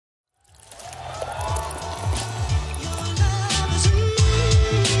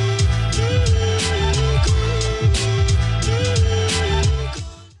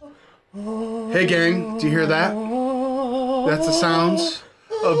Hey gang, do you hear that? That's the sounds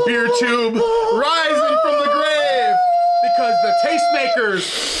of beer tube rising from the grave because the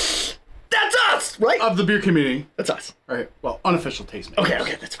tastemakers, that's us, right? Of the beer community. That's us. Right. Well, unofficial tastemakers.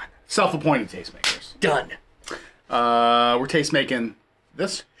 Okay, that's fine. Self-appointed tastemakers. Done. We're tastemaking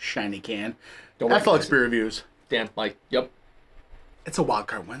this shiny can. FLX Beer Reviews. Dan, Mike. Yep. It's a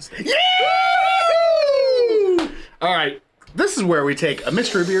Wildcard Wednesday. Yeah! All right. This is where we take a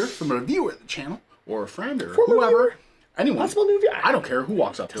mystery beer from a viewer of the channel, or a friend, or whoever. Anyone. Possible new guy. I don't care who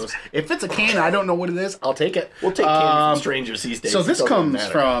walks up to us. If it's a can I don't know what it is, I'll take it. We'll take candy from strangers these days. So this comes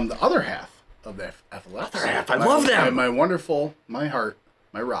from the other half of the FLX. Other half. I love them. My wonderful, my heart,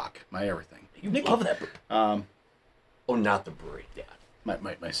 my rock, my everything. You love that. Oh, not the brewery. Yeah.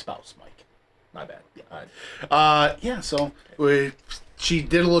 My spouse, Mike. My bad. Yeah. So she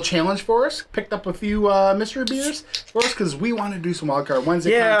did a little challenge for us. Picked up a few mystery beers for us because we want to do some Wildcard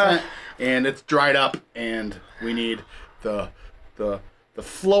Wednesday content, and it's dried up, and we need the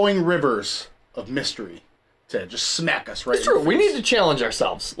flowing rivers of mystery to just smack us right. It's true. We need to challenge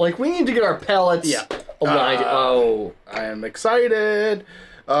ourselves. Like we need to get our palates aligned. I am excited.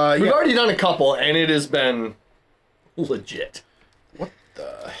 We've already done a couple, and it has been legit. What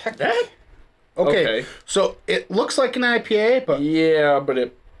the heck? That? Okay, so it looks like an IPA, but but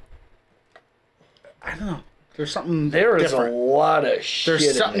I don't know. There's something. There is different. a lot of shit.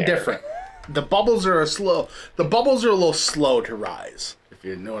 There's something different. The bubbles are a little slow to rise. If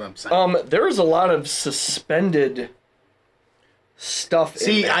you know what I'm saying. There is a lot of suspended stuff.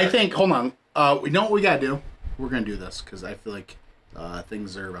 See, I think. Hold on. We know what we gotta do. We're gonna do this because I feel like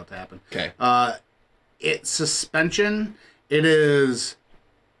things are about to happen. Okay. It's suspension. It's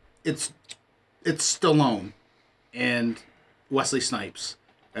Stallone and Wesley Snipes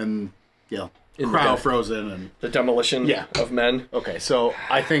and Crowd Frozen and the demolition of men. Okay, so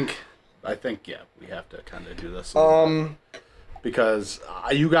I think we have to kind of do this. Because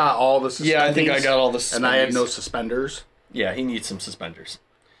you got all the suspenders. Yeah, I think I got all the suspenders. And I had no suspenders. Yeah, he needs some suspenders.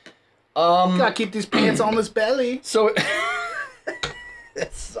 Gotta keep these pants on his belly. So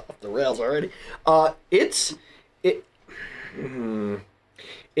it's off the rails already.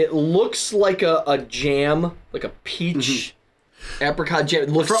 It looks like a jam, like a peach apricot jam. It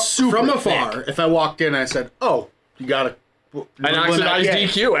looks super from afar. thick. If I walked in and I said, "Oh, you got an oxidized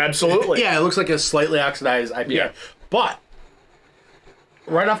DQ," absolutely. Yeah, it looks like a slightly oxidized IPA. Yeah. But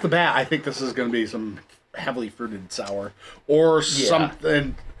right off the bat, I think this is going to be some heavily fruited sour or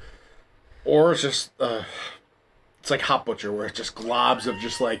something, or it's just it's like Hop Butcher, where it's just globs of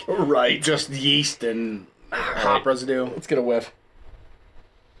just like just yeast and hop residue. Let's get a whiff.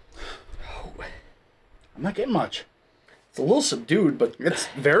 I'm not getting much. It's a little subdued, but it's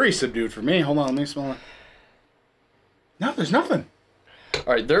very subdued for me. Hold on, let me smell it. No, there's nothing.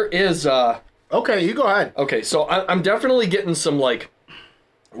 All right, there is. Okay, you go ahead. Okay, so I'm definitely getting some like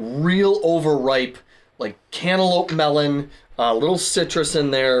real overripe, like cantaloupe melon, a little citrus in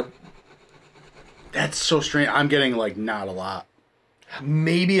there. That's so strange. I'm getting like not a lot.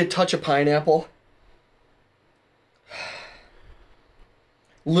 Maybe a touch of pineapple.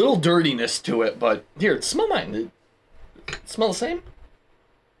 Little dirtiness to it, but here, smell mine. Smell the same?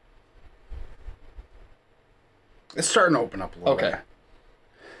 It's starting to open up a little bit.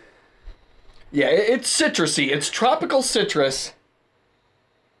 Yeah, it's citrusy. It's tropical citrus.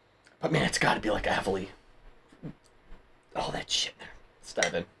 But man, it's got to be like a heavily... Oh, that shit there. Let's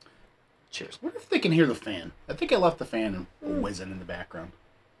dive in. Cheers. What if they can hear the fan? I think I left the fan whizzing in the background.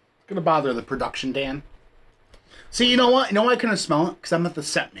 It's going to bother the production, Dan. See, you know what? You know why I couldn't smell it? Because I'm not the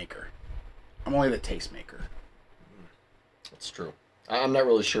scent maker. I'm only the taste maker. That's true. I'm not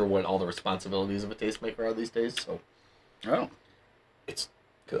really sure what all the responsibilities of a tastemaker are these days, so... Oh. It's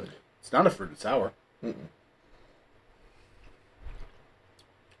good. It's not a fruited sour.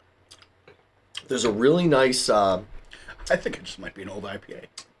 There's a really nice... I think it just might be an old IPA.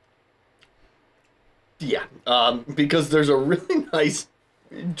 Yeah, because there's a really nice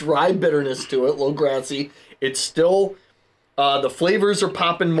dry bitterness to it, low grassy. It's still... the flavors are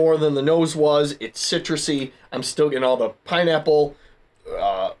popping more than the nose was. It's citrusy. I'm still getting all the pineapple,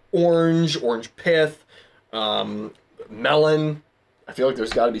 orange pith, melon. I feel like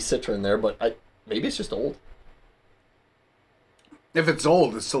there's got to be citra in there, but maybe it's just old. If it's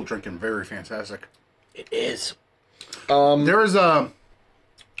old, it's still drinking very fantastic. It is. There's a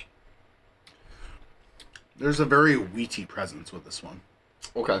very wheaty presence with this one.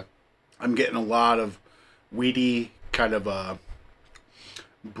 Okay. I'm getting a lot of wheaty, kind of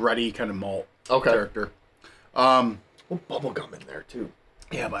bready kind of malt character. Bubble gum in there too.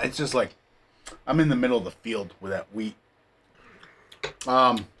 Yeah, but it's just like I'm in the middle of the field with that wheat.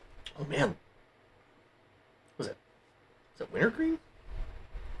 Oh man, it wintergreen?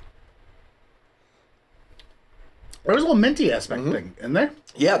 There's a little minty aspect thing in there.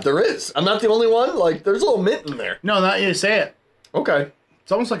 Yeah, there is. I'm not the only one. Like, there's a little mint in there. No, not you say it. Okay.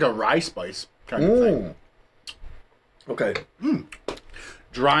 It's almost like a rye spice kind of thing. Okay.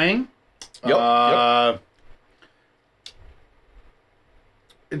 Drying. Yep.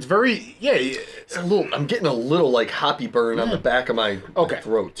 It's very, It's a little. I'm getting a little like hoppy burn on the back of my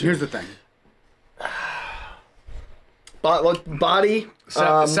throat. Too. Here's the thing. Body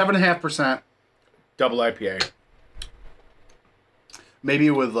 7.5% double IPA.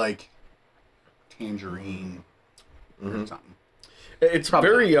 Maybe with like tangerine or something. It's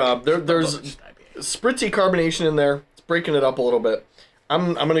probably very there's spritzy carbonation in there. It's breaking it up a little bit.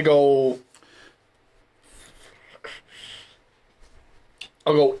 I'm gonna go.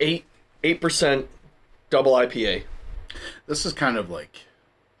 I'll go 8% double IPA. This is kind of like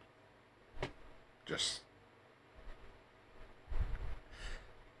just.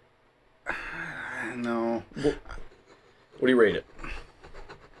 No. What do you rate it?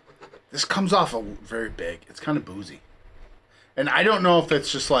 This comes off very big. It's kind of boozy. And I don't know if it's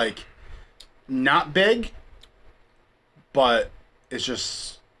just like not big, but it's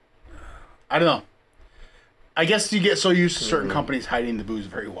just, I don't know. I guess you get so used to certain companies hiding the booze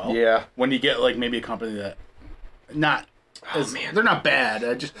very well. Yeah. When you get like maybe a company that they're not bad.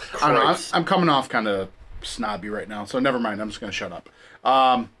 I don't know. I'm coming off kind of snobby right now, so never mind. I'm just gonna shut up.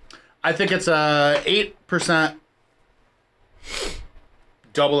 I think it's a 8%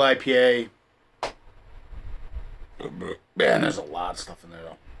 double IPA. Man, there's a lot of stuff in there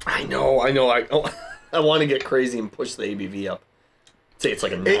though. I know. I want to get crazy and push the ABV up. Say it's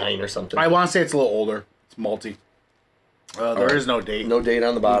like a 9 or something. I want to say it's a little older. It's malty. There is no date. No date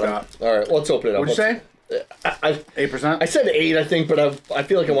on the bottom. All right, let's open it up. What'd you say? 8%? I said 8, I think, but I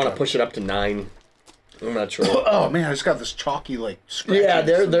feel like I want to push it up to 9. I'm not sure. Oh man, I just got this chalky like. Yeah,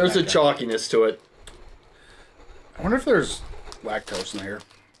 there's a chalkiness to it. I wonder if there's lactose in here.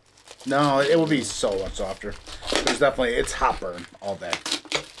 No, it will be so much softer. There's definitely, it's hop burn all day.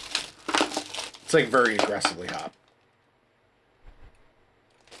 It's like very aggressively hop.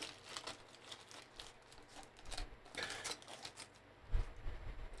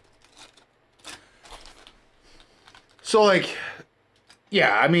 So like,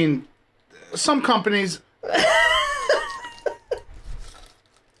 yeah, I mean, some companies.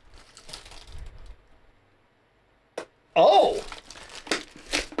 Oh.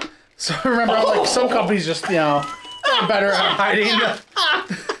 So remember, like some companies just they're better at hiding.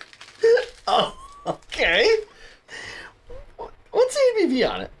 Oh, okay. What's the ABV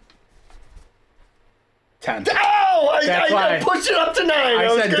on it? 10. Oh, I pushed it up to 9.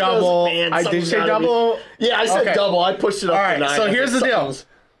 I said double. I did say double. Yeah, I said double. I pushed it up to 9. So here's the deal.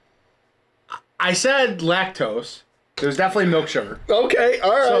 I said lactose. There's definitely milk sugar. Okay,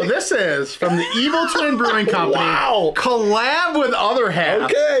 all right. So this is from the Evil Twin Brewing Company. Wow. Collab with Other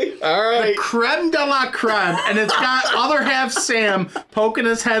Half. Okay, all right. The creme de la creme. And it's got Other Half Sam poking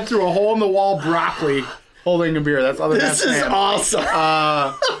his head through a hole in the wall broccoli holding a beer. That's Other Half Sam. This is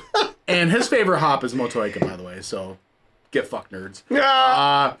awesome. And his favorite hop is Motueka, by the way. So get fucked, nerds.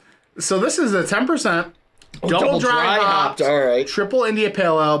 So this is a 10%. Double dry hopped, all right. Triple India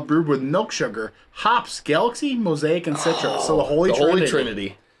Pale Ale brewed with milk sugar, hops, Galaxy, Mosaic, and Citrus. So the Holy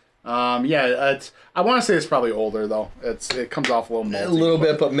Trinity. Yeah, I want to say it's probably older though. It comes off a little malty. A little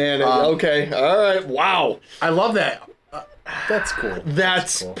bit, but man, okay, all right, wow. I love that. That's cool.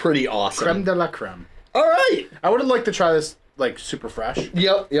 That's cool. Pretty awesome. Creme de la creme. All right. I would have liked to try this like super fresh.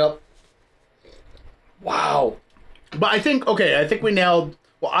 Yep. Wow. But I think we nailed.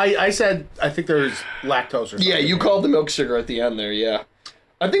 Well, I said I think there's lactose or something. Yeah, you called the milk sugar at the end there, yeah.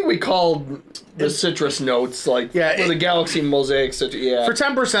 I think we called the citrus notes, like, the Galaxy Mosaic citrus, yeah. For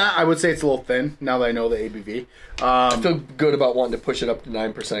 10%, I would say it's a little thin, now that I know the ABV. I feel good about wanting to push it up to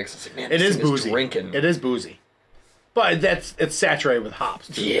 9%, because it's like, man, it is boozy. Drinking. It is boozy. But it's saturated with hops,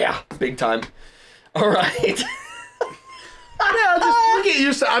 too. Yeah, big time. All right. Yeah, we get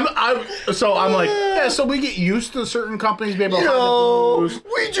used to. I'm like, so we get used to certain companies being able to hide the booze.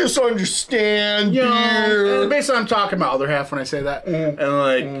 We just understand beer. And basically, I'm talking about Other Half when I say that,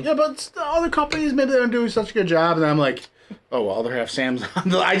 and yeah, but the other companies maybe they don't do such a good job, and I'm like, oh, well, Other Half Sam's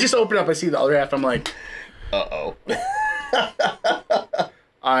on. I just open up, I see the Other Half, I'm like, uh-oh.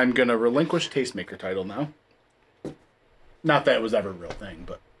 I'm gonna relinquish Tastemaker title now. Not that it was ever a real thing,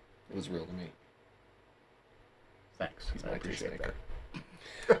 but it was real to me. Thanks. I appreciate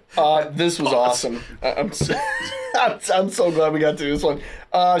that. This was awesome. I'm so glad we got to do this one.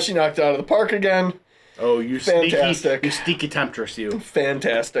 She knocked it out of the park again. Oh, you fantastic! You sneaky temptress, you.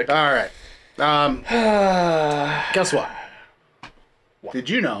 Fantastic. All right. Guess what? What? Did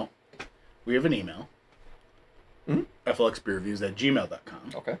you know we have an email? Mm-hmm.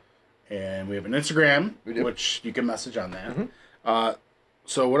 flxbeerreviews@gmail.com. Okay. And we have an Instagram, which you can message on that. Mm-hmm.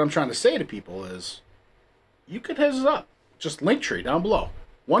 So what I'm trying to say to people is, you could hit us up. Just Linktree down below.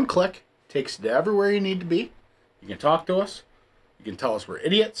 One click takes you to everywhere you need to be. You can talk to us. You can tell us we're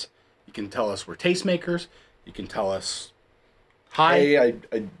idiots. You can tell us we're tastemakers. You can tell us hi. Hey,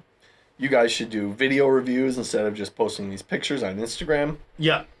 you guys should do video reviews instead of just posting these pictures on Instagram.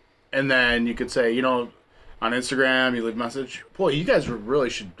 Yeah. And then you could say, on Instagram, you leave a message. Boy, you guys really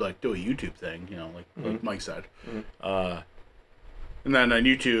should do a YouTube thing, like Mike said. Mm-hmm. And then on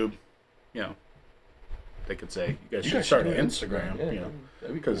YouTube, they could say you guys should start an Instagram,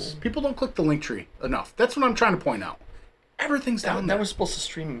 because people don't click the link tree enough. That's what I'm trying to point out. Everything's down there. That was supposed to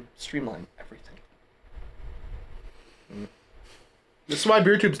streamline everything. This is why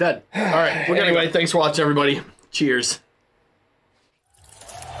BeerTube's dead. All right. Anyway, thanks for watching, everybody. Cheers.